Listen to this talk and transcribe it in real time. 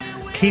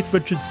Keith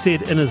Richards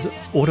said in his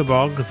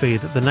autobiography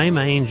that the name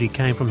Angie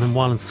came from him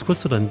while in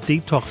Switzerland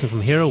detoxing from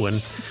heroin.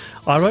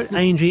 I wrote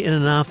Angie in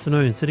an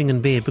afternoon sitting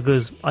in bed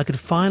because I could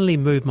finally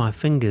move my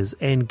fingers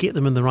and get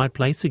them in the right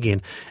place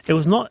again. It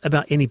was not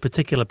about any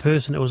particular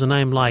person. It was a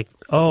name like,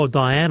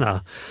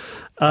 Diana.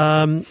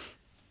 I'm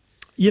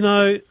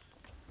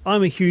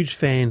a huge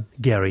fan,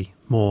 Garry,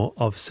 more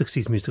of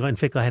 60s music. In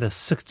fact, I had a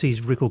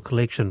 60s record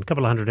collection, a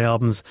couple of hundred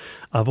albums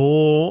of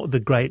all the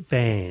great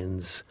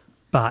bands,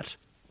 but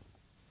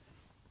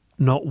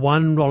not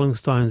one Rolling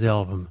Stones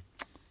album.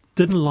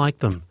 Didn't like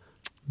them,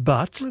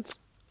 but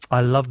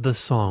I love this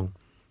song.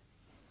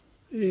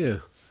 Yeah,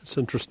 it's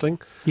interesting.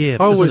 Yeah,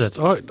 I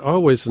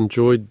always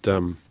enjoyed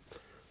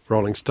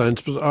Rolling Stones,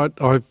 but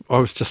I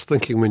was just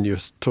thinking when you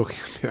were talking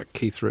about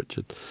Keith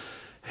Richards,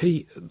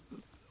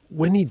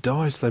 when he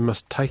dies, they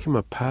must take him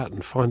apart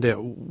and find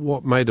out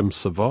what made him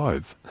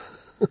survive.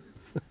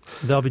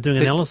 They'll be doing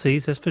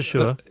analyses, that's for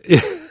sure.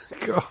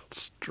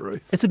 God's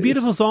truth. It's a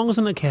beautiful song,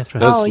 isn't it, Kathryn?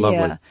 It's lovely.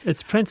 Yeah.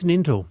 It's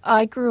transcendental.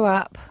 I grew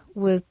up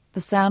with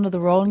the sound of the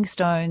Rolling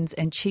Stones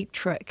and Cheap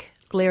Trick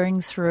blaring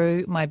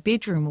through my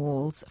bedroom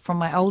walls from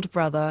my older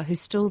brother, who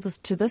still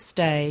to this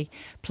day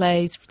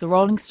plays the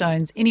Rolling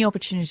Stones any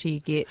opportunity he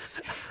gets.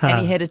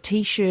 And he had a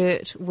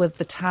T-shirt with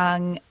the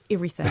tongue,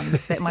 everything,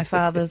 that my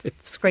father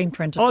screen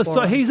printed for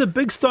so him. he's a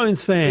big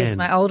Stones fan. Yes,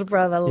 my older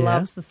brother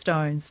loves the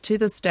Stones to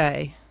this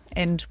day.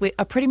 And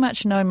I pretty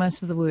much know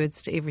most of the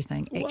words to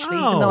everything, actually,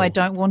 even though I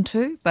don't want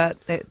to, but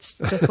that's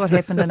just what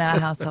happened in our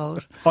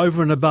household.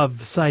 Over and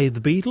above, say, the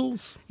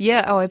Beatles?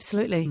 Yeah,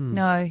 absolutely.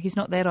 No, he's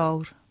not that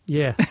old.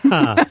 Yeah.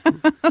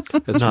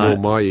 That's more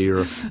my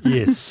era.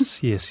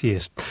 Yes.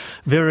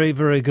 Very,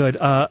 very good.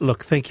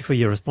 Look, thank you for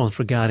your response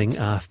regarding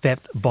Fat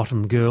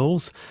Bottom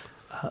Girls,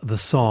 the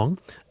song.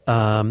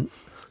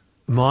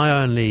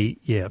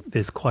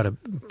 There's quite a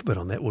bit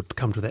on that. We'll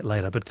come to that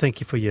later. But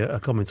thank you for your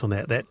comments on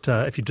that.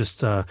 That if you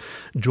just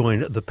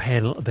joined the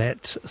panel,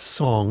 that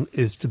song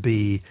is to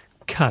be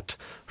cut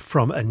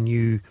from a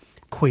new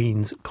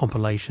Queen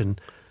compilation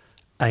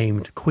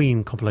aimed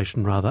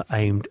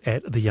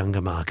at the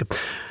younger market.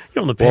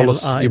 You're on the panel,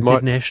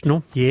 Wallace,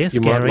 National. Yes, you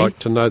Garry. might like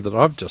to know that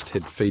I've just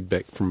had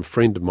feedback from a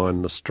friend of mine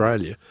in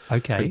Australia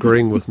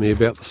agreeing with me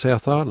about the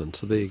South Island.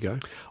 So there you go.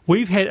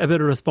 We've had a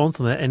bit of response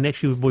on that, and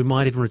actually we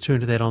might even return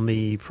to that on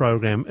the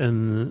program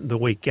in the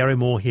week. Gary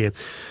Moore here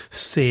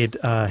said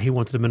he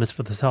wanted a minister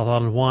for the South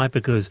Island. Why?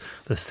 Because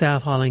the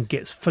South Island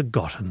gets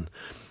forgotten.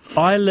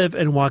 I live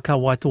in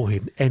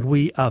Waikawaitohi, and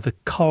we are the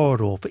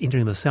corridor for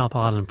entering the South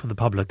Island for the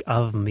public,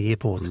 other than the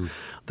airports.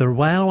 The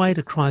railway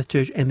to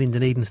Christchurch and then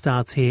Dunedin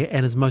starts here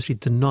and is mostly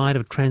denied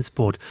of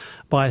transport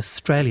by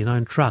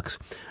Australian-owned trucks.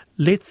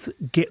 Let's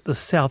get the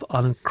South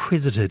Island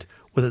credited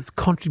with its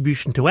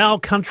contribution to our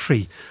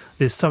country.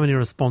 There's so many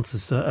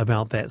responses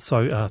about that,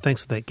 so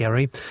thanks for that,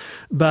 Garry.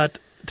 But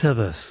to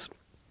this.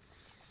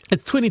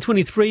 It's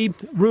 2023,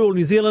 rural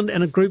New Zealand,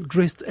 and a group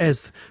dressed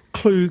as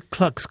Ku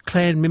Klux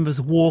Klan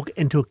members walk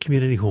into a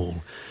community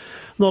hall.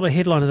 Not a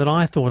headliner that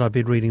I thought I'd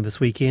be reading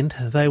this weekend.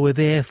 They were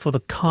there for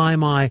the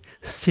Kaimai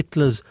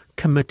Settlers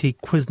Committee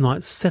quiz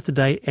night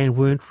Saturday and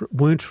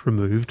weren't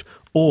removed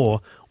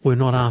or were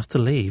not asked to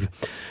leave.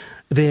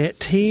 Their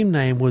team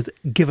name was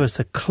Give Us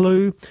a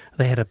Clue.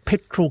 They had a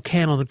petrol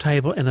can on the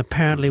table and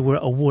apparently were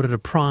awarded a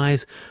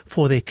prize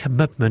for their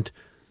commitment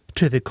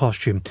to their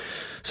costume.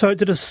 So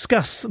to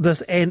discuss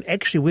this and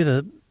actually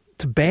whether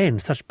to ban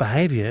such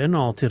behaviour in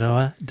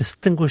Aotearoa,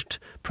 distinguished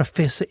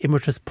Professor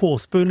Emeritus Paul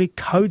Spoonley,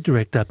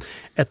 co-director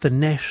at the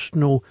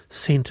National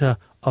Centre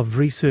of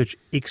Research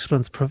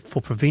Excellence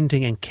for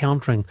Preventing and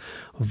Countering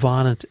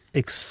Violent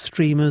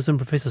Extremism.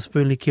 Professor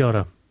Spoonley, kia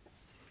ora.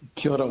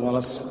 Kia ora,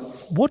 Wallace.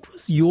 What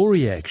was your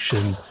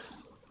reaction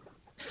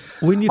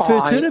when you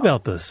first heard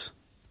about this?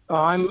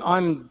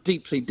 I'm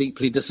deeply,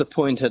 deeply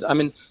disappointed. I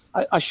mean,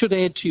 I should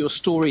add to your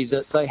story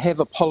that they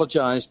have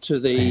apologised to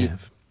the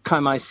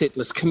Kaimai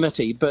Settlers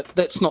Committee, but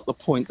that's not the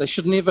point. They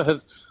should never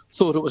have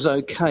thought it was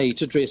okay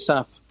to dress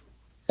up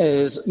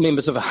as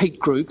members of a hate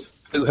group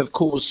who have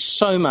caused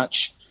so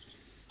much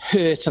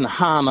hurt and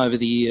harm over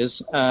the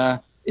years.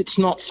 It's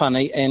not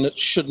funny, and it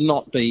should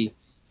not be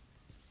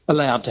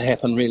allowed to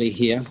happen really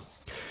here.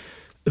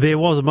 There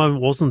was a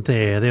moment, wasn't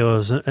there? There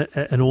was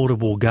an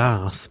audible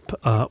gasp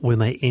when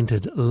they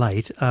entered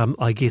late.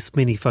 I guess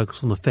many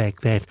focus on the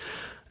fact that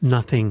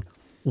nothing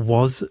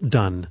was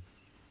done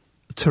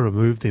to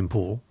remove them,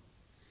 Paul.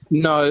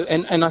 No,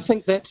 and I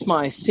think that's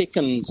my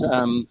second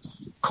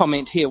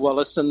comment here,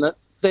 Wallace, and that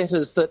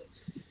is that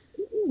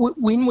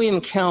when we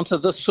encounter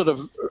this sort of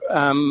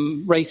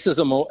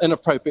racism or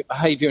inappropriate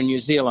behaviour in New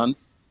Zealand,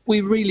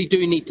 we really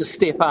do need to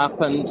step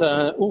up and...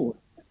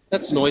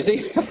 that's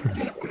noisy.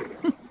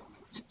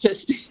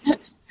 Just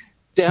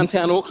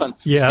downtown Auckland,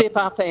 step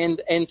up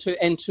and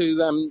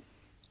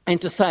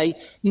to say,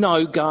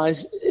 no,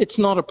 guys, it's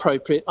not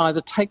appropriate. Either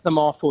take them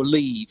off or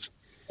leave.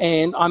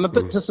 And I'm a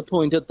bit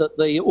disappointed that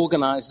the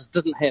organisers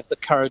didn't have the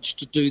courage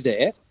to do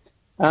that.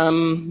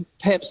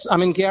 Perhaps, I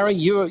mean, Garry,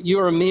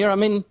 you're a mayor. I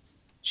mean,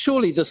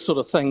 surely this sort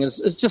of thing is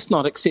just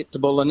not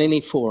acceptable in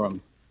any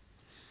forum.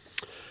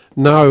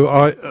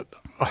 No,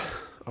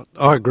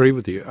 I agree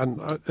with you,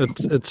 and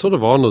it sort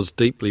of honours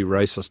deeply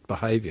racist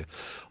behaviour.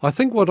 I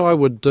think what I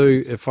would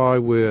do if I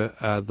were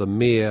the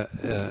mayor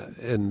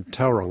in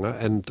Tauranga,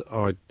 and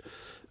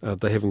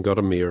they haven't got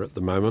a mayor at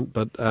the moment,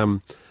 but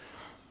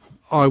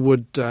I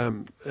would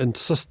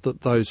insist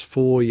that those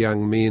 4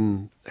 young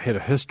men had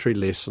a history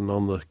lesson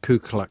on the Ku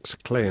Klux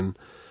Klan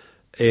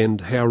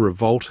and how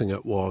revolting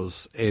it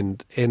was,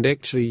 and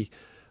actually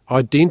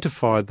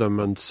identify them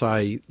and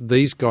say,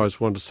 these guys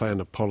want to say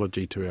an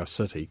apology to our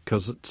city,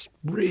 because it's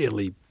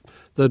really,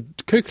 the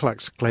Ku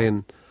Klux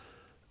Klan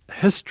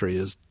history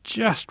is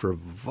just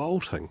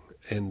revolting,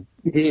 and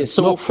it's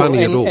not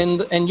funny at all.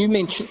 And you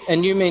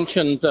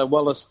mentioned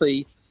Wallace,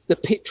 the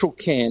petrol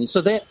can,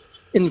 so that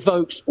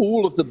invokes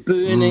all of the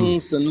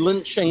burnings and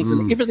lynchings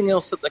and everything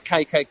else that the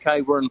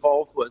KKK were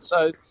involved with.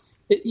 So,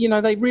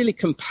 they really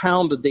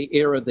compounded the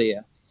error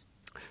there.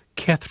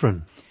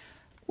 Kathryn.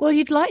 Well,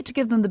 you'd like to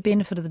give them the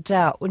benefit of the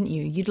doubt, wouldn't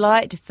you? You'd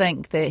like to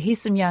think that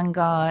here's some young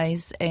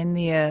guys and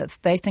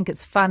they think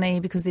it's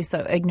funny because they're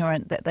so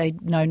ignorant that they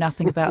know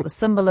nothing about the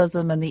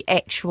symbolism and the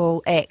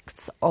actual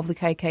acts of the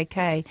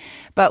KKK.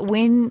 But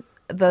when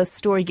the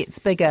story gets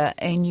bigger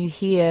and you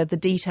hear the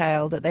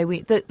detail that they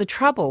went, the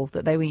trouble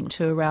that they went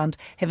to around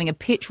having a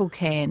petrol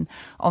can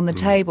on the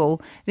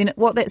table, then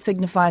what that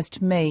signifies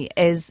to me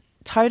is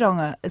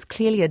Tauranga is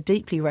clearly a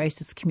deeply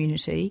racist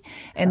community,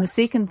 and the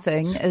second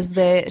thing is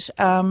that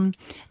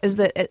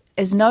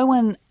as no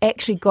one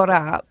actually got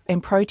up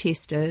and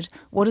protested,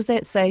 what does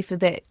that say for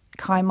that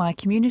Kaimai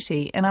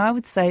community? And I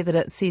would say that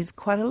it says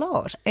quite a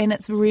lot, and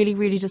it's really,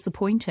 really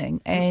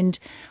disappointing. And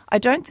I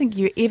don't think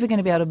you're ever going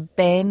to be able to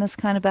ban this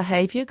kind of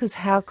behaviour, because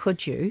how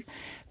could you?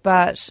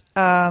 But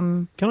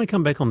can I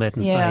come back on that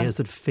and say, is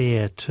it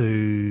fair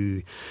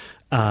to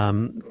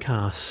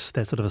cast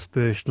that sort of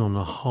aspersion on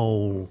the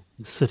whole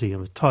city? I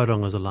mean,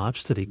 Tauranga is a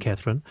large city,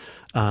 Kathryn.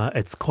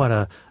 It's quite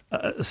a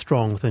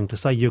strong thing to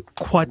say. You're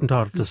quite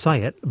entitled to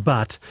say it,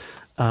 but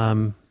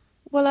I'd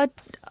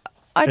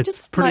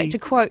just like to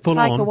quote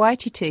Taika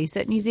Waititi,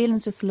 that New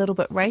Zealand's just a little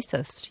bit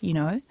racist,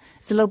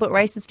 It's a little bit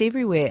racist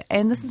everywhere.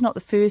 And this is not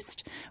the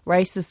first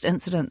racist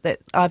incident that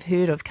I've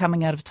heard of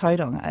coming out of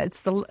Tauranga.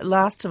 It's the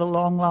last of a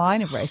long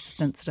line of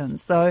racist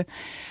incidents. So,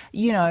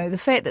 the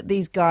fact that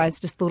these guys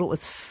just thought it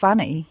was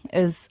funny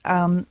is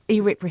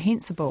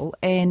irreprehensible.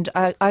 And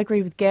I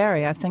agree with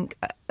Garry. I think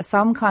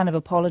some kind of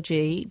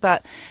apology.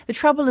 But the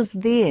trouble is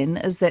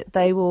that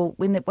they will,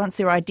 once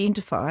they're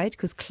identified,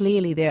 because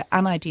clearly they're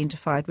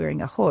unidentified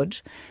wearing a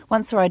hood,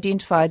 once they're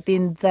identified,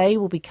 then they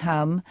will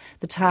become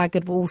the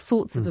target of all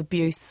sorts of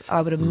abuse,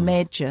 I would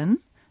imagine.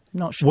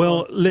 Not sure.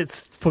 Well,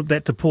 let's put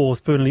that to Paul.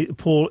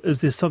 Paul,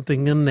 is there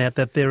something in that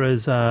there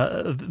is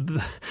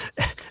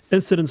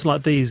incidents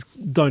like these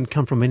don't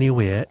come from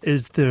anywhere?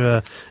 Is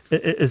there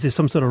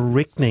some sort of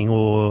reckoning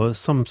or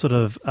some sort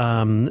of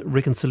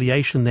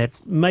reconciliation that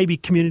maybe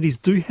communities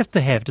do have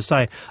to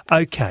say,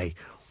 okay,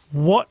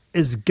 what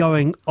is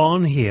going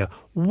on here?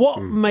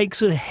 What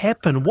makes it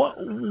happen?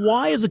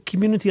 Why is a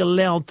community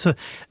allowed to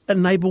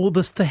enable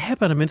this to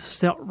happen? I mean, this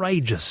is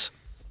outrageous.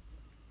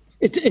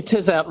 It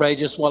is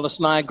outrageous, Wallace,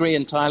 and I agree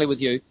entirely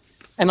with you.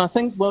 And I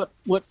think what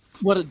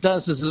it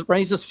does is it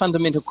raises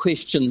fundamental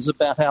questions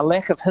about our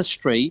lack of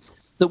history,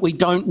 that we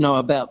don't know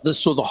about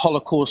this or the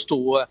Holocaust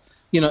or,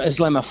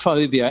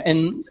 Islamophobia,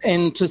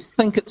 and to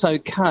think it's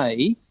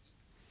okay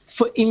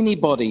for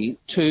anybody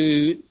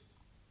to,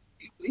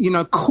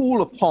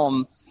 call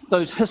upon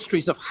those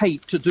histories of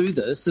hate to do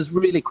this is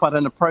really quite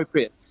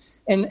inappropriate.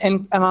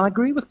 And I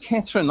agree with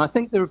Kathryn. I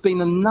think there have been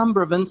a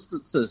number of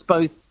instances,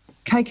 both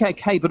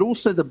KKK, but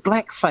also the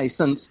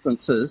blackface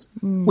instances,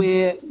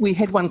 where we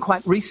had one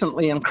quite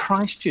recently in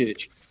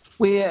Christchurch,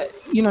 where,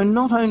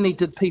 not only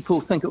did people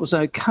think it was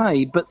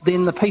okay, but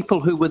then the people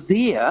who were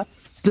there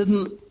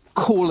didn't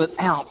call it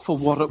out for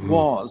what it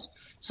was.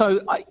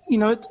 So,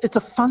 it's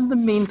a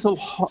fundamental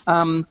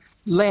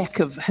lack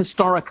of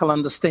historical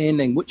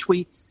understanding, which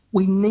we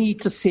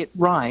need to set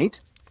right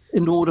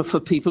in order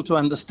for people to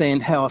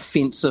understand how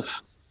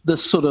offensive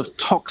this sort of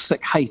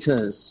toxic hate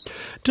is.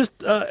 Just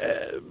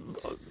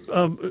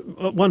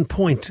one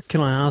point,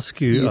 can I ask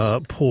you,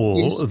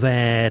 Paul,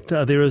 that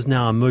there is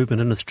now a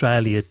movement in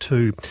Australia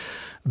to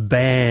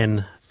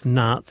ban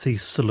Nazi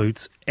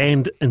salutes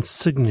and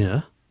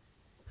insignia.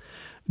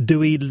 Do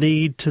we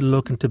need to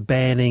look into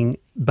banning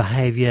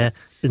behaviour,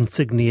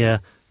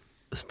 insignia,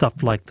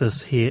 stuff like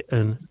this here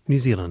in New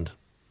Zealand?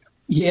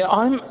 Yeah,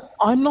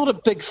 I'm not a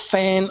big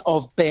fan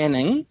of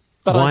banning.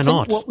 But Why I think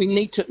not? what we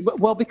need to,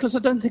 because I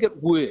don't think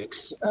it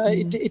works.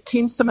 It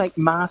tends to make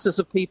martyrs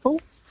of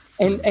people,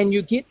 and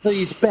you get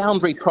these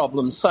boundary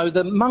problems. So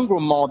the mongrel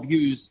mob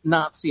use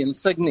Nazi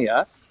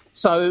insignia.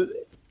 So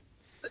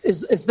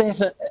is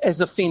that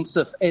as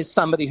offensive as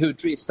somebody who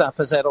dressed up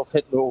as Adolf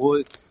Hitler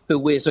or who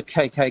wears a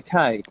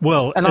KKK?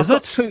 Well, and is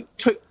I've got two.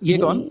 Yeah,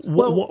 go on.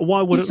 Well,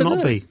 why would yes, it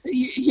not is.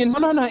 be?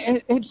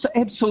 No,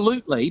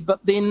 absolutely. But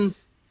then,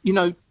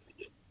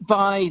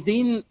 by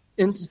then.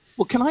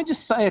 Well, can I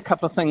just say a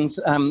couple of things,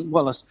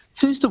 Wallace?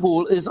 First of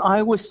all, I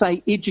always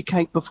say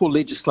educate before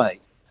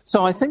legislate.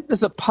 So I think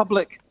there's a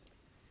public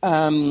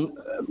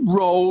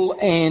role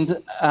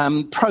and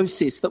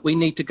process that we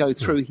need to go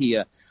through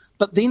here.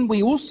 But then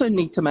we also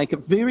need to make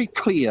it very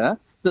clear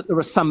that there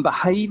are some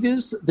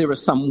behaviours, there are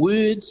some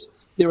words,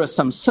 there are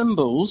some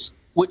symbols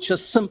which are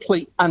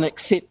simply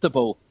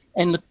unacceptable.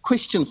 And the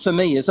question for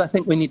me is I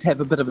think we need to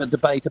have a bit of a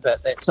debate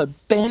about that. So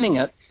banning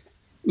it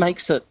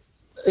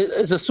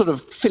is a sort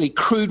of fairly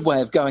crude way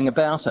of going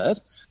about it,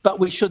 but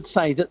we should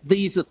say that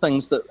these are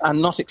things that are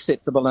not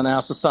acceptable in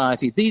our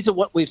society. These are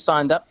what we've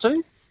signed up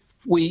to.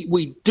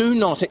 We do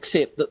not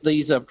accept that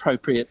these are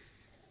appropriate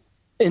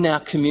in our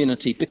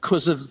community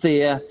because of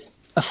their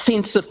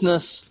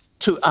offensiveness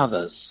to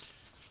others.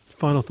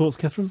 Final thoughts,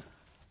 Kathryn?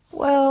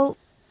 Well,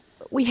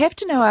 we have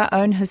to know our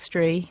own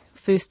history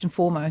first and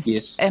foremost.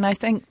 Yes. And I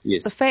think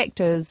Yes. the fact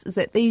is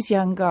that these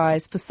young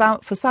guys, for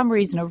some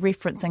reason, are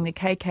referencing the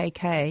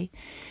KKK.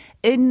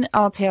 In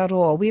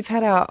Aotearoa, we've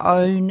had our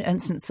own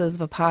instances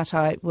of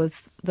apartheid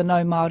with the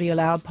no Māori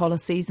allowed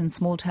policies in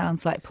small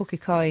towns like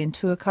Pukekohe and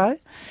Tuakau,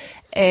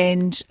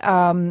 and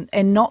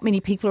not many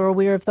people are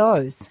aware of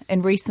those.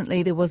 And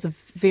recently there was a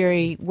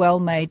very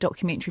well-made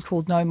documentary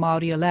called No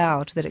Māori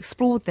Allowed that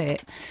explored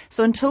that.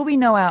 So until we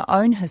know our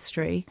own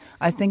history,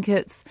 I think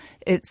it's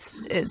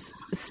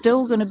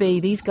still going to be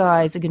these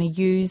guys are going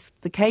to use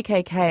the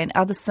KKK and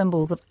other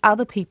symbols of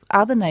other people,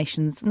 other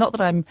nations. Not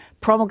that I'm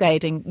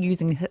promulgating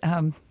using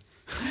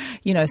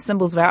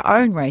symbols of our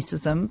own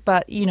racism,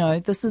 but,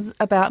 this is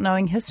about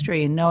knowing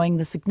history and knowing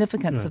the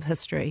significance of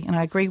history. And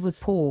I agree with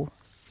Paul.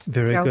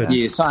 Very Helga. good.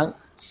 Yes, I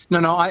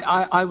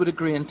would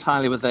agree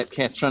entirely with that,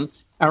 Kathryn.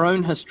 Our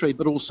own history,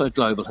 but also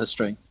global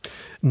history.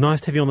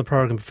 Nice to have you on the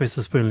program,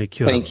 Professor Spoonley.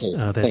 Kia ora. Thank you.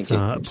 That's Thank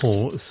you.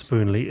 Paul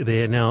Spoonley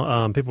there.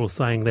 Now, people are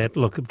saying that,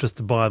 look,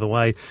 just by the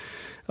way,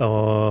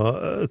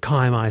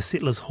 Kaimai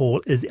Settlers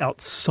Hall is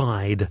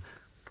outside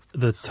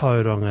the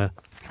Tauranga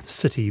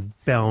city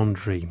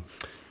boundary.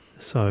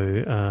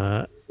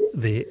 So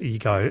there you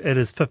go. It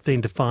is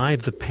 15 to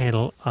 5. The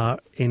panel are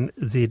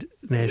NZ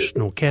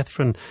National.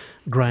 Kathryn,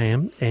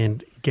 Graham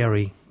and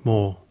Garry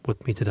Moore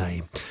with me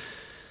today.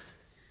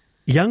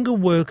 Younger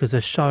workers are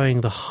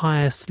showing the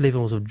highest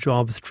levels of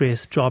job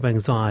stress, job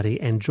anxiety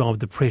and job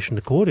depression,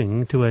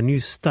 according to a new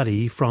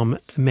study from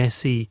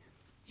Massey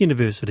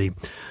University.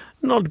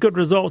 Not good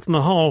results on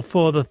the whole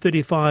for the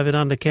 35 and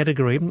under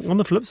category. On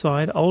the flip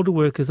side, older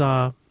workers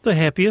are the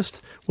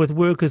happiest, with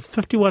workers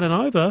 51 and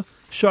over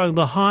showing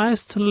the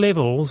highest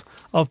levels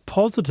of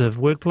positive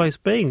workplace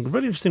being.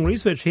 Really interesting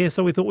research here,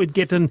 so we thought we'd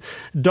get in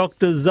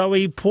Dr.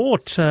 Zoe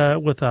Port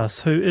with us,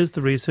 who is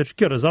the researcher.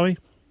 Kia ora, Zoe.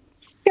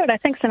 Kia ora,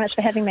 thanks so much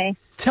for having me.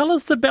 Tell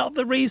us about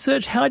the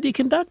research. How do you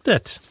conduct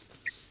it?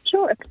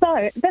 Sure.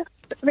 So this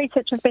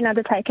research has been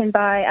undertaken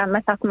by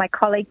myself and my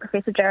colleague,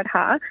 Professor Jared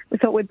Ha. We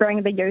thought we'd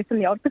bring the youth and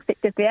the old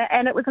perspective there,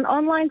 and it was an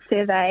online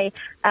survey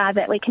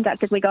that we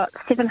conducted. We got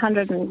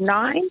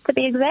 709, to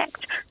be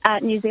exact,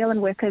 New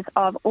Zealand workers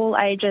of all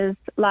ages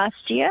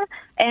last year,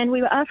 and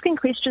we were asking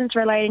questions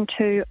relating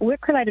to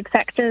work-related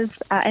factors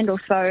and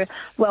also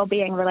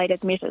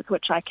well-being-related measures,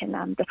 which I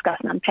can discuss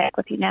and unpack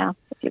with you now,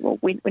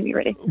 when you're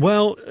ready.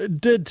 Well,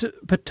 did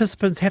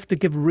participants have to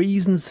give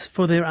reasons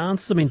for their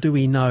answers? I mean, do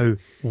we know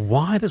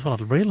why? That's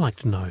what I'd really like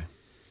to know.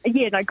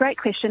 Yeah, no, great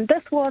question.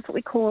 This was what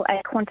we call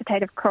a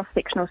quantitative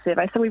cross-sectional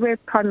survey. So we were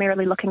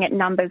primarily looking at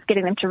numbers,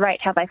 getting them to rate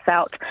how they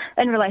felt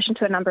in relation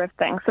to a number of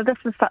things. So this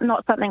is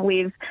not something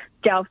we've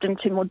delved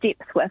into more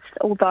depth with,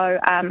 although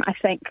I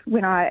think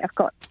when I've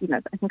got,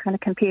 I can kind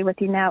of compare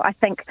with you now, I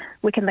think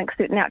we can link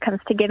certain outcomes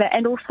together.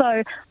 And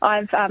also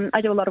I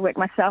do a lot of work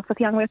myself with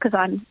young workers.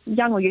 I'm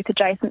young or youth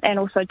adjacent, and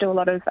also do a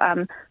lot of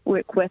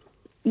work with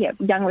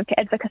young worker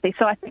advocacy.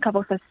 So I think I've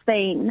also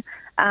seen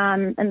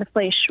in the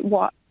flesh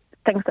what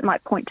things that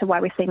might point to why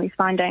we're seeing these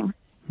findings.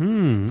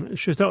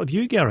 Should we start with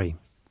you, Garry?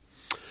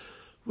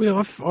 Well,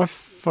 I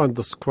find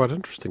this quite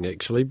interesting,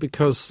 actually,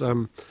 because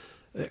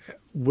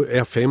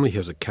our family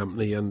has a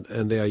company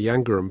and our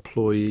younger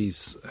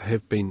employees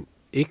have been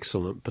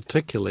excellent,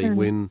 particularly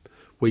when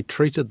we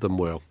treated them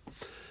well.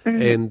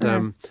 And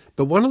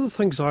but one of the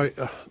things I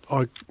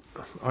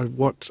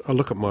watch, I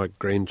look at my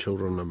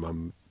grandchildren and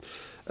I'm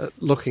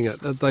looking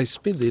at, they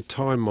spend their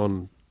time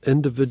on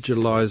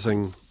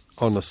individualising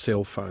on a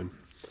cell phone.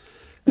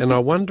 And I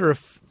wonder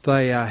if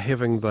they are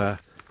having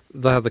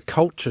the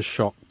culture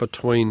shock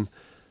between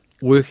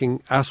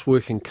us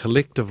working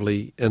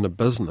collectively in a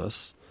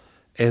business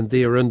and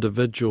their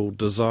individual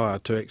desire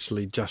to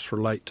actually just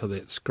relate to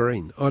that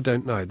screen. I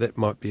don't know, that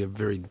might be a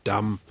very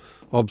dumb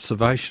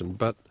observation,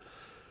 but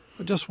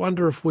I just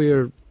wonder if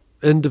we're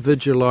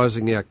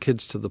individualising our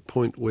kids to the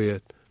point where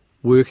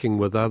working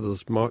with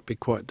others might be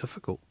quite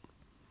difficult.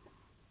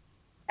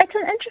 It's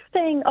an interesting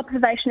interesting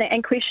observation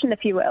and question,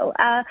 if you will.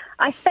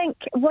 I think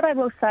what I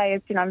will say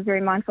is, I'm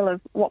very mindful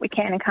of what we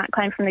can and can't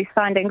claim from these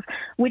findings.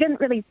 We didn't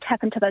really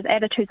tap into those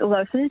attitudes,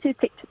 although as soon as you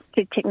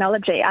said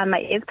technology, my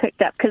ears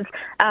perked up, because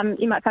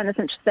you might find this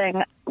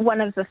interesting.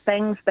 One of the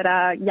things that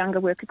our younger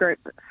worker group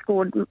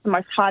scored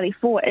most highly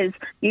for is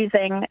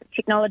using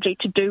technology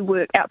to do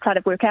work outside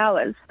of work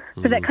hours.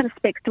 So that kind of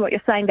speaks to what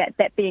you're saying,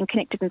 that being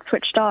connected and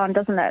switched on,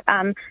 doesn't it?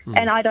 And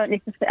I don't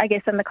necessarily, I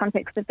guess in the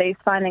context of these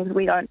findings,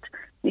 we don't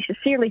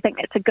necessarily think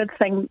it's a good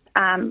thing.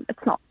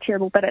 It's not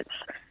terrible, but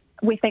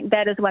we think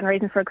that is one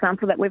reason, for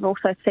example, that we're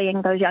also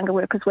seeing those younger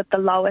workers with the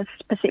lowest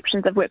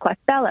perceptions of work-life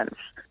balance,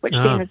 which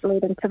then is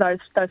leading to those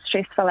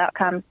stressful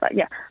outcomes. But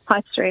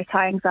high stress,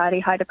 high anxiety,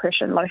 high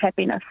depression, low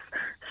happiness.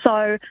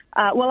 So,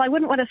 I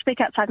wouldn't want to speak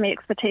outside my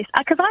expertise,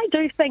 because I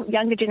do think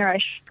younger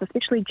generations,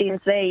 especially Gen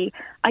Z,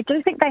 I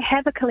do think they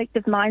have a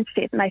collective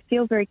mindset and they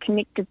feel very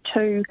connected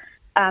to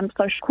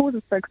social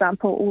causes, for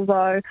example,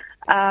 although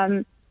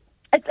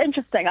it's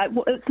interesting.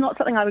 It's not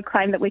something I would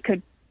claim that we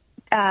could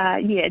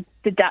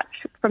deduct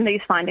from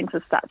these findings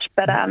as such,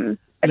 but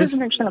it is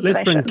an interesting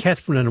observation. Let's bring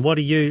Kathryn in. What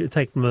do you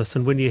take from this,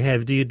 and when you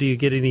have, do you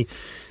get any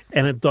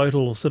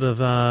anecdotal sort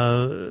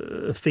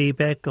of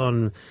feedback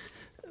on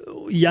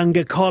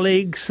younger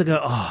colleagues that go,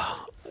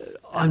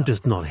 I'm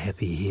just not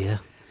happy here?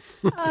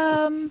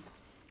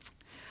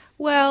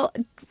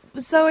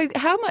 So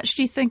how much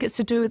do you think it's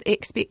to do with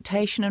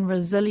expectation and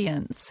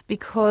resilience?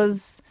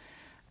 Because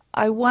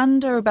I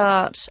wonder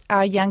about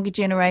our younger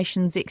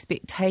generation's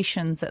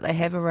expectations that they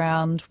have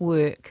around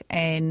work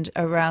and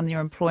around their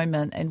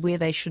employment and where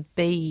they should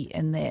be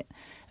in that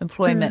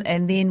employment.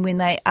 And then when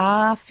they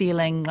are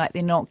feeling like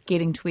they're not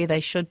getting to where they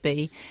should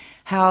be,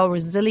 how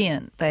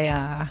resilient they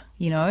are,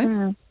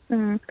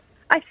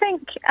 I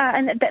think,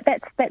 and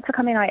that's a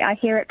comment I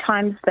hear at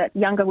times, that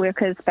younger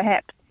workers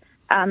perhaps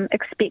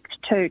expect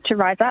to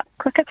rise up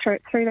quicker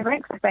through the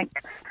ranks, I think.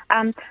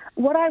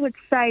 What I would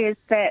say is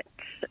that,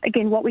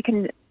 again, what we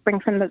can bring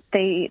from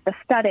the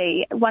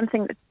study, one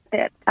thing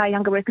that our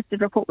younger workers did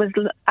report was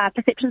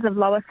perceptions of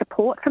lower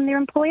support from their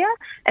employer,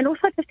 and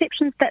also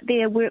perceptions that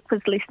their work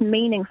was less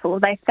meaningful.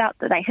 They felt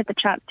that they had the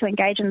chance to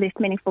engage in less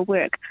meaningful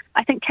work.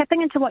 I think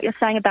tapping into what you're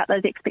saying about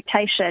those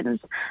expectations,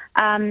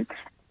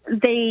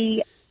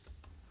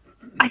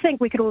 I think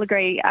we could all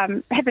agree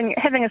having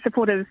a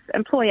supportive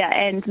employer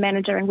and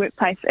manager and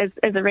workplace is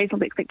a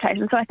reasonable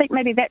expectation. So I think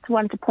maybe that's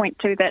one to point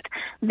to,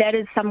 that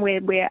is somewhere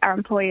where our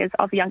employers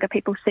of younger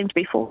people seem to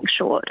be falling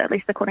short, at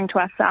least according to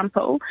our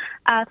sample.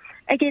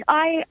 Again,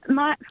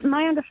 my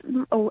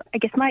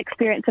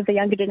experience of the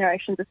younger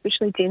generations,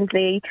 especially Gen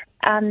Z,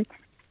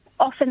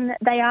 often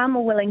they are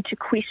more willing to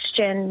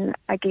question,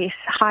 I guess,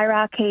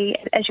 hierarchy,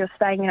 as you're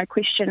saying,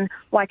 question,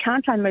 why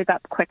can't I move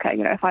up quicker?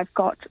 If I've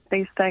got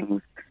these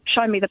things,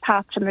 show me the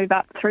path to move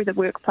up through the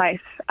workplace,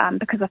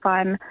 because if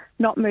I'm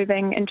not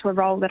moving into a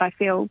role that I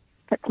feel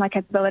fits my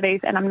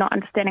capabilities and I'm not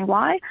understanding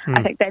why,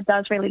 I think that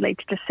does really lead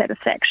to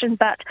dissatisfaction.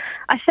 But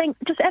I think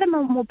just at a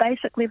more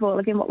basic level,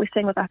 again, what we're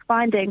seeing with our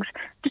findings,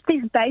 just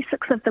these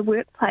basics of the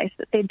workplace,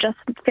 that they're just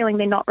feeling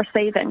they're not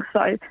receiving,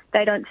 so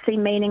they don't see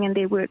meaning in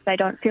their work, they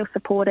don't feel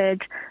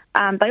supported.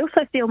 They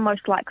also feel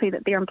most likely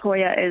that their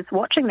employer is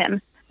watching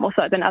them more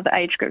so than other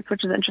age groups,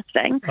 which is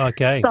interesting.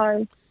 Okay.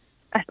 So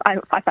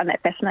I find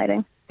that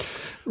fascinating.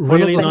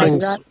 Really nice.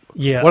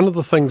 One of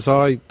the things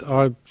I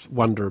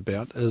wonder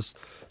about is,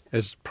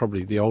 as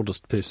probably the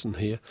oldest person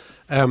here,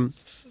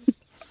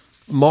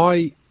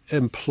 my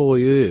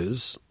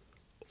employers,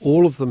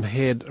 all of them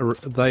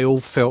they all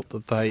felt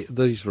that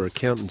these were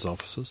accountants'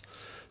 offices,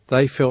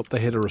 they felt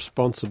they had a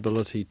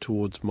responsibility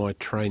towards my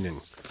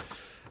training.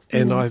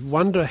 And I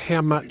wonder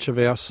how much of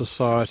our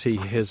society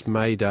has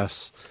made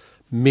us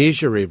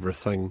measure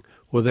everything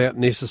without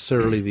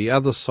necessarily the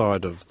other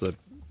side of the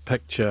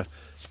picture,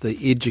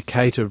 the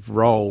educative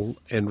role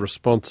and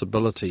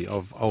responsibility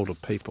of older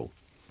people.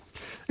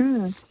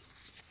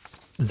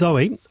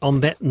 Zoe, on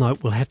that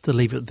note, we'll have to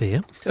leave it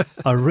there.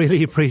 I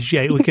really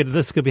appreciate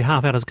this could be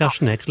half our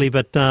discussion actually,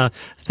 but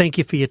thank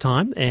you for your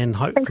time, and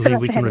hopefully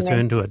we can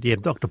return to it. Yeah,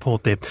 Dr.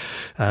 Port there,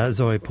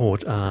 Zoe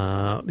Port,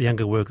 the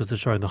younger workers are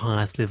showing the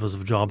highest levels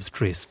of job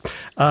stress.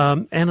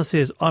 Anna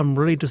says, I'm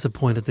really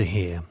disappointed to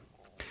hear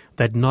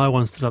that no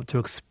one stood up to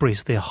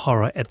express their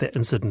horror at that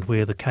incident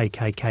where the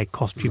KKK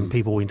costume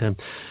people went in.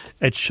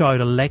 It showed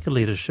a lack of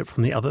leadership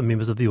from the other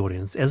members of the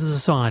audience. As a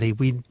society,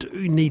 we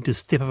do need to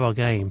step up our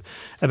game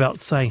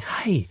about saying,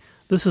 hey,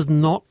 this is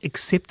not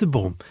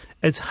acceptable.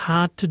 It's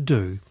hard to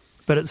do,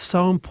 but it's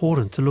so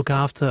important to look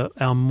after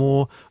our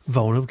more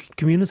vulnerable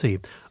community.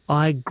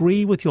 I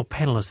agree with your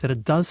panellists that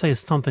it does say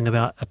something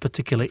about a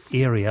particular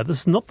area.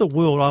 This is not the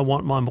world I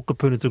want my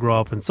mokopuna to grow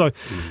up in. So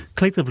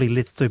collectively,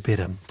 let's do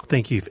better.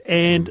 Thank you.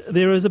 And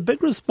there is a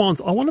big response.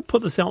 I want to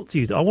put this out to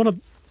you. I want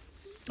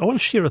to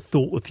share a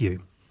thought with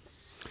you.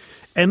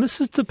 And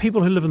this is to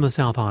people who live in the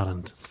South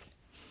Island.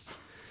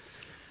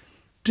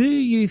 Do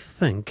you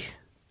think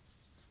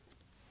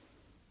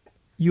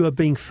you are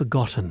being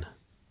forgotten?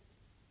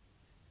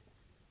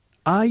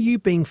 Are you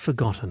being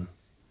forgotten?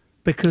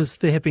 because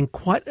there have been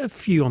quite a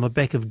few on the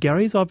back of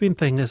Garry's I've been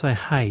thinking to say,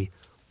 hey,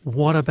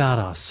 what about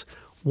us?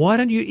 Why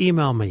don't you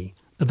email me,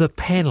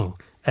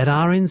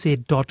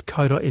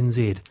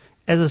 thepanel@rnz.co.nz.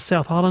 As a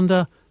South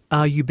Islander,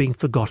 are you being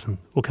forgotten?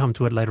 We'll come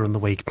to it later in the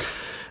week.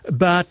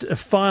 But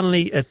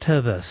finally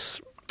to this,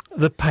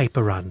 the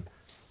paper run.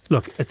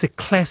 Look, it's a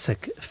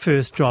classic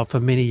first job for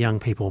many young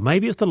people.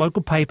 Maybe it's the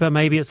local paper,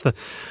 maybe it's the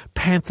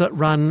pamphlet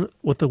run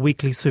with the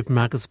weekly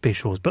supermarket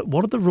specials. But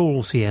what are the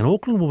rules here? An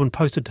Auckland woman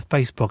posted to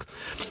Facebook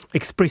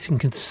expressing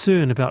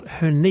concern about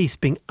her niece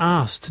being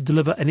asked to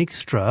deliver an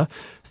extra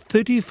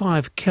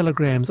 35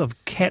 kilograms of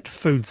cat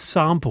food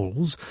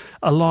samples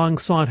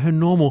alongside her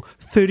normal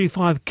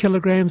 35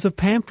 kilograms of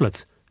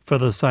pamphlets for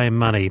the same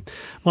money.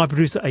 My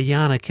producer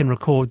Ayana can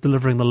recall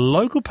delivering the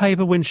local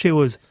paper when she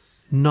was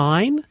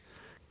 9,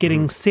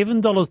 getting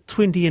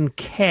 $7.20 in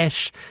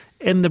cash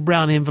in the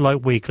brown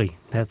envelope weekly.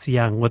 That's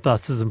young. With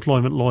us is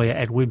employment lawyer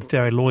at Webb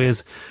Ferry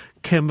Lawyers,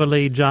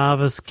 Kimberly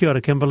Jarvis. Kia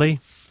ora, Kimberly.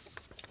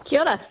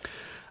 Kia ora.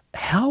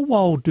 How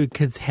old do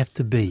kids have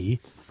to be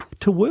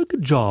to work a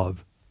job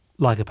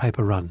like a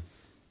paper run?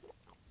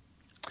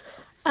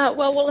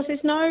 Well,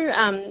 there's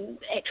no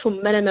actual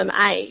minimum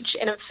age,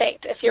 and in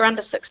fact, if you're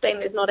under 16,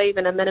 there's not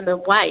even a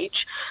minimum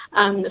wage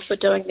for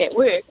doing that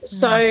work.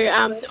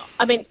 So,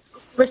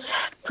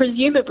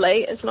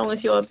 presumably, as long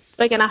as you're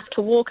big enough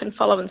to walk and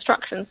follow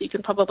instructions, you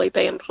can probably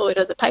be employed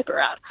as a paper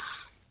route.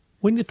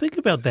 When you think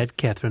about that,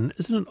 Kathryn,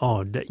 isn't it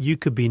odd that you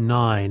could be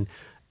 9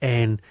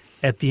 and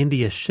at the end of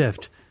your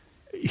shift,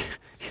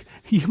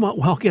 you might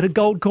well get a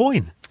gold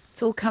coin?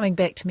 It's all coming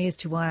back to me as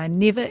to why I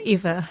never,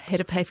 ever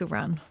had a paper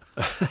run.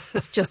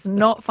 It's just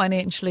not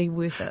financially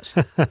worth it.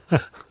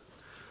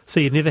 So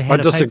you never had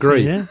I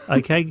disagree. Paper, yeah?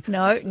 Okay.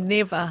 No,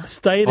 never.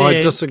 Stay there.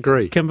 I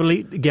disagree.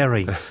 Kimberly,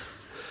 Garry.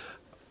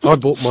 I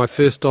bought my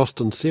first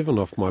Austin 7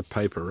 off my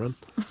paper run.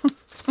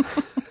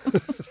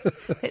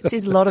 That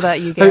says a lot about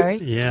you, Garry.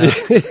 Yeah.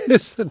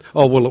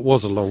 Oh, well, it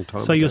was a long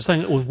time So ago. you're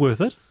saying it was worth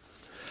it?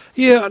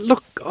 Yeah,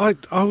 look, I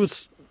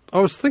was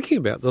thinking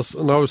about this,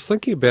 and I was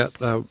thinking about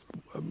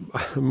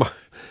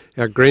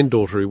our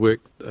granddaughter who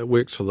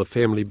works for the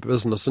family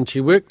business, and she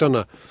worked on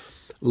a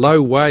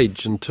low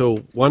wage until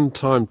one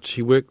time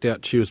she worked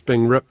out she was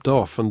being ripped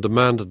off and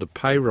demanded a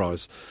pay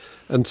rise.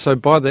 And so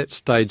by that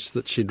stage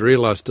that she'd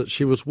realised that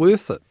she was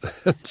worth it.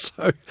 And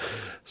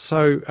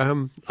so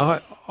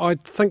I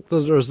think that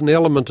there is an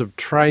element of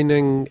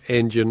training,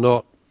 and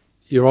you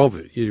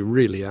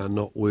really are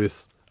not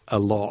worth a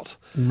lot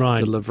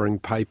delivering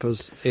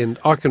papers. And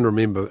I can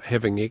remember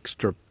having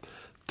extra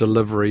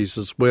deliveries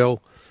as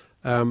well,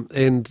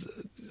 and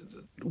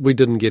we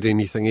didn't get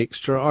anything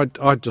extra.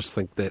 I just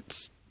think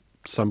that's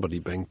somebody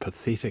being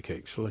pathetic,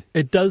 actually.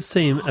 It does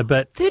seem a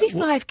bit...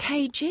 35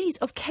 kgs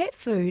of cat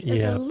food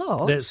is a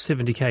lot. That's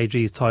 70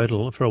 kgs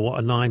total for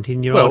a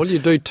 19-year-old. Well, you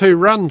do 2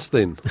 runs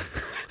then.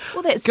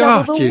 Well, that's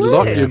God, double the you work,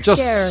 lot, you're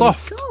just Garry.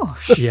 soft.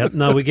 Gosh. Yeah,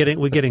 no, we're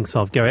getting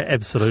soft, Garry,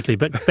 absolutely.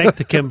 But back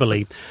to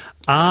Kimberly.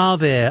 Are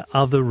there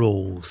other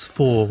rules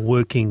for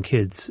working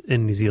kids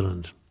in New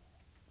Zealand?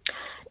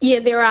 Yeah,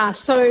 there are.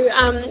 So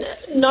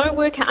no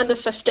worker under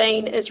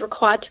 15 is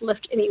required to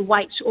lift any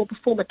weight or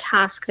perform a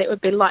task that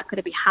would be likely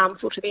to be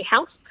harmful to their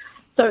health.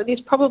 So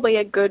there's probably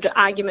a good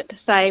argument to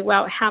say,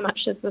 well, how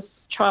much does this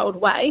child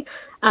weigh?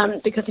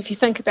 Because if you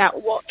think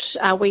about what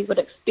we would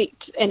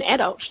expect an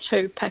adult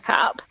to pick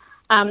up,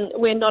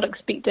 we're not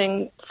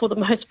expecting, for the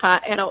most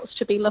part, adults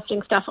to be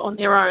lifting stuff on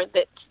their own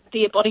that's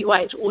their body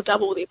weight or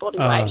double their body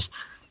weight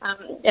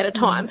at a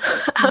time.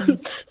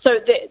 So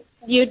that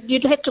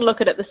you'd have to look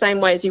at it the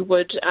same way as you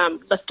would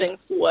lifting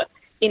for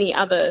any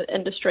other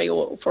industry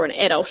or for an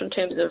adult in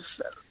terms of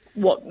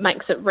what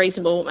makes it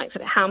reasonable, what makes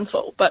it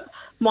harmful. But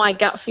my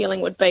gut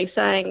feeling would be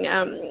saying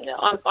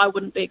I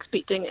wouldn't be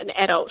expecting an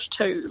adult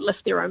to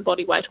lift their own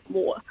body weight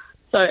more.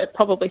 So it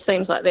probably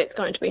seems like that's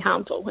going to be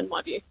harmful in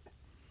my view.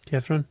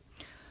 Kathryn?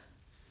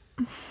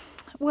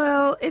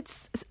 Well,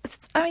 it's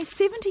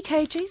 70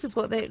 kgs is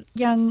what that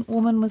young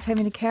woman was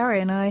having to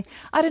carry. And I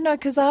don't know,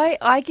 because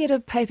I get a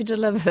paper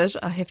delivered,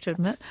 I have to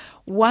admit,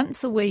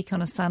 once a week on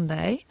a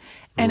Sunday,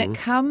 and it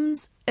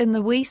comes in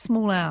the wee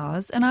small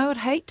hours. And I would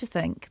hate to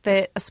think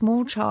that a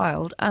small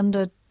child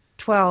under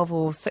 12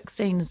 or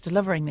 16 is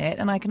delivering that.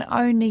 And I can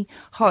only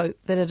hope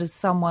that it is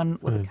someone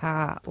with a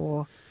car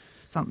or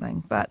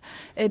something, but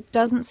it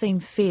doesn't seem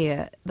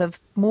fair. The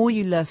more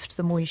you lift,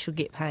 the more you should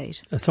get paid.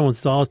 Someone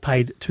says, I was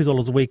paid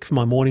 $2 a week for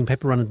my morning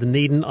paper run in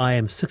Dunedin. I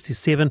am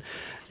 67,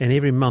 and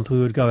every month we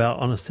would go out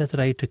on a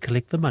Saturday to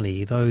collect the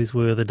money. Those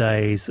were the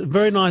days.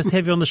 Very nice to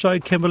have you on the show,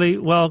 Kimberly.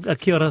 Well,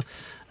 kia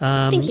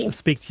ora.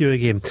 Speak to you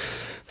again.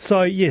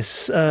 So,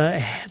 yes,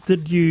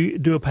 did you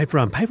do a paper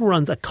run? Paper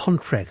runs are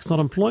contracts, not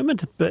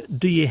employment, but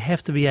do you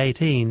have to be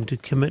 18 to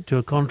commit to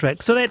a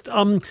contract? So that,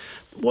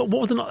 what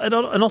was an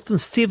Austin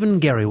 7,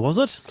 Garry, was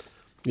it?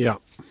 Yeah.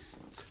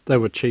 They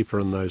were cheaper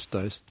in those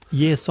days.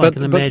 Yes, I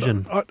can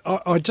imagine.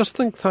 I just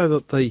think, though,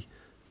 that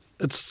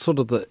it's sort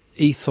of the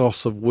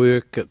ethos of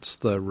work, it's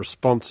the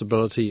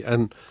responsibility,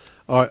 and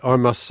I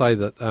must say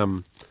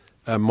that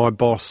my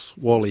boss,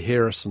 Wally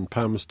Harris in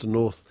Palmerston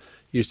North,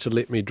 used to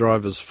let me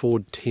drive his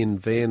Ford 10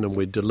 van and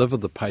we'd deliver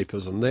the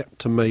papers, and that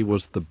to me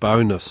was the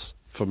bonus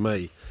for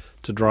me,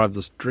 to drive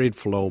this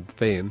dreadful old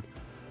van.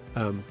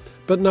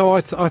 But no,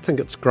 I think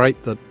it's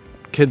great that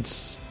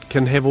kids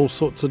can have all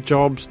sorts of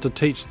jobs to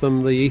teach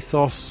them the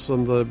ethos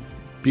and the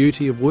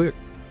beauty of work.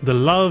 The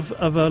love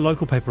of a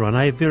local paper run,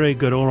 eh? Very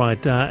good. All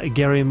right,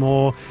 Garry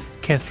Moore,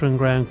 Kathryn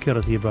Brown, kia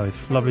ora to you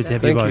both. Lovely to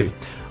have you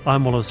both.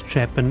 I'm Wallace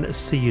Chapman.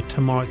 See you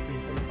tomorrow at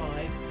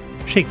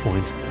 3:45.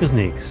 Checkpoint is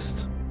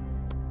next.